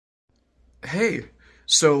Hey,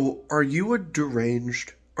 so are you a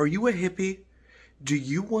deranged? Are you a hippie? Do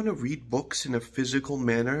you want to read books in a physical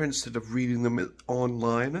manner instead of reading them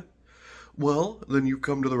online? Well, then you've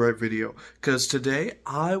come to the right video, because today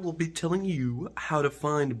I will be telling you how to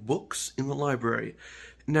find books in the library.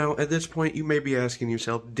 Now, at this point, you may be asking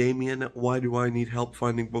yourself, Damien, why do I need help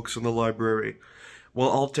finding books in the library? Well,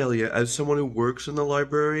 I'll tell you, as someone who works in the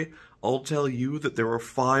library, I'll tell you that there are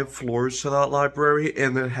 5 floors to that library,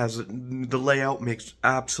 and the layout makes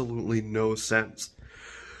absolutely no sense.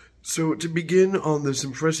 So to begin on this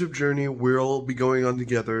impressive journey we'll be going on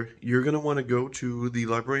together, you're going to want to go to the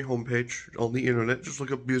library homepage on the internet, just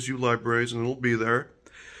look up BSU Libraries and it'll be there.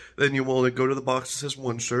 Then you want to go to the box that says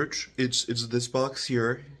One Search. It's this box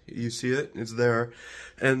here. You see it? It's there.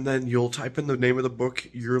 And then you'll type in the name of the book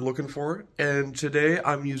you're looking for. And today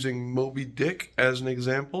I'm using Moby Dick as an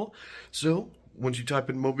example. So once you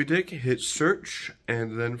type in Moby Dick, hit search,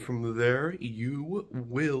 and then from there you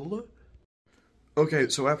will... Okay,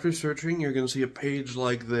 so after searching, you're going to see a page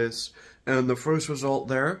like this, and the first result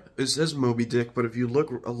there, it says Moby Dick, but if you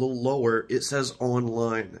look a little lower, it says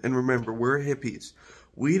online. And remember, we're hippies.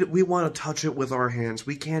 We want to touch it with our hands.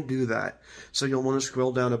 We can't do that. So you'll want to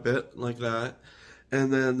scroll down a bit, like that.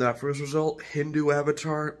 And then that first result, Hindu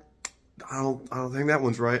Avatar, I don't think that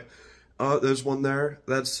one's right. There's one there,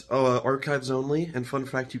 that's archives only, and fun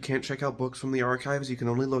fact, you can't check out books from the archives, you can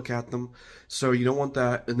only look at them, so you don't want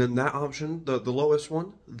that. And then that option, the lowest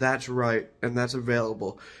one, that's right, and that's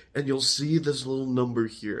available. And you'll see this little number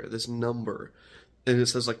here, this number, and it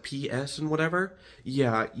says like PS and whatever.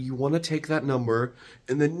 Yeah, you want to take that number,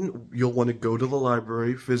 and then you'll want to go to the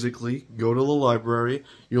library, physically go to the library.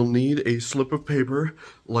 You'll need a slip of paper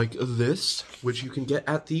like this, which you can get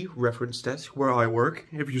at the reference desk where I work.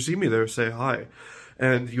 If you see me there, say hi.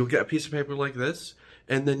 And you'll get a piece of paper like this,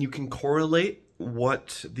 and then you can correlate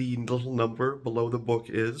what the little number below the book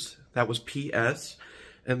is. That was PS,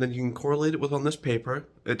 and then you can correlate it with on this paper.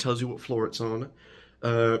 It tells you what floor it's on.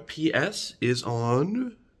 PS is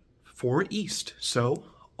on 4 East, so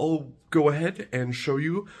I'll go ahead and show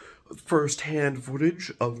you first-hand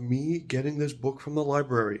footage of me getting this book from the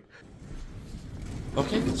library.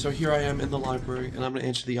 Okay, so here I am in the library, and I'm going to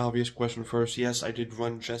answer the obvious question first. Yes, I did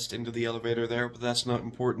run just into the elevator there, but that's not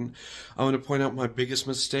important. I want to point out my biggest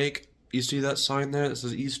mistake. You see that sign there that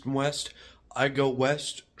says East and West? I go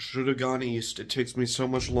west, should have gone east. It takes me so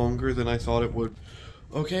much longer than I thought it would.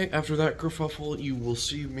 Okay, after that kerfuffle, you will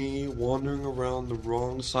see me wandering around the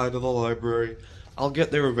wrong side of the library. I'll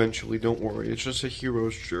get there eventually, don't worry. It's just a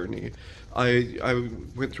hero's journey. I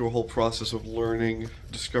went through a whole process of learning,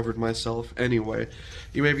 discovered myself. Anyway,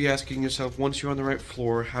 you may be asking yourself, once you're on the right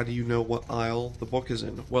floor, how do you know what aisle the book is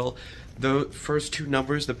in? Well, the first 2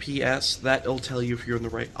 numbers, the PS, that'll tell you if you're in the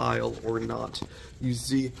right aisle or not. You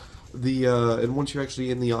see... and once you're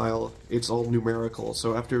actually in the aisle, it's all numerical.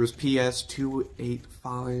 So after it was PS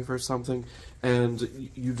 285 or something, and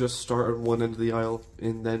you just start on one end of the aisle,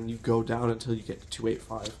 and then you go down until you get to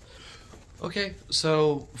 285. Okay,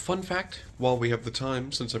 so, fun fact, while we have the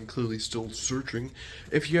time, since I'm clearly still searching,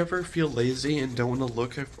 if you ever feel lazy and don't want to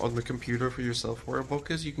look on the computer for yourself where a book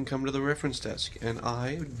is, you can come to the reference desk, and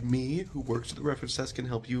me, who works at the reference desk, can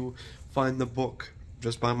help you find the book,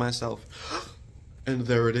 just by myself. And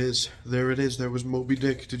there it is. There it is. There was Moby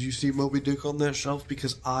Dick. Did you see Moby Dick on that shelf?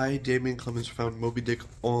 Because I, Damien Clemens, found Moby Dick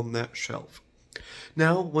on that shelf.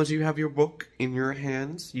 Now, once you have your book in your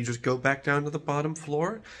hands, you just go back down to the bottom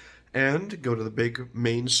floor and go to the big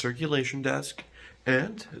main circulation desk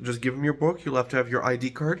and just give them your book. You'll have to have your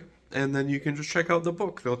ID card, and then you can just check out the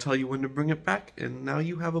book. They'll tell you when to bring it back, and now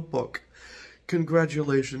you have a book.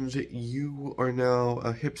 Congratulations, you are now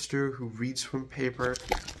a hipster who reads from paper.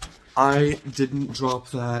 I didn't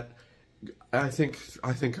drop that. I think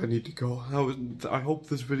I need to go. I hope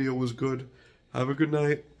this video was good. Have a good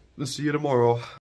night. See you tomorrow.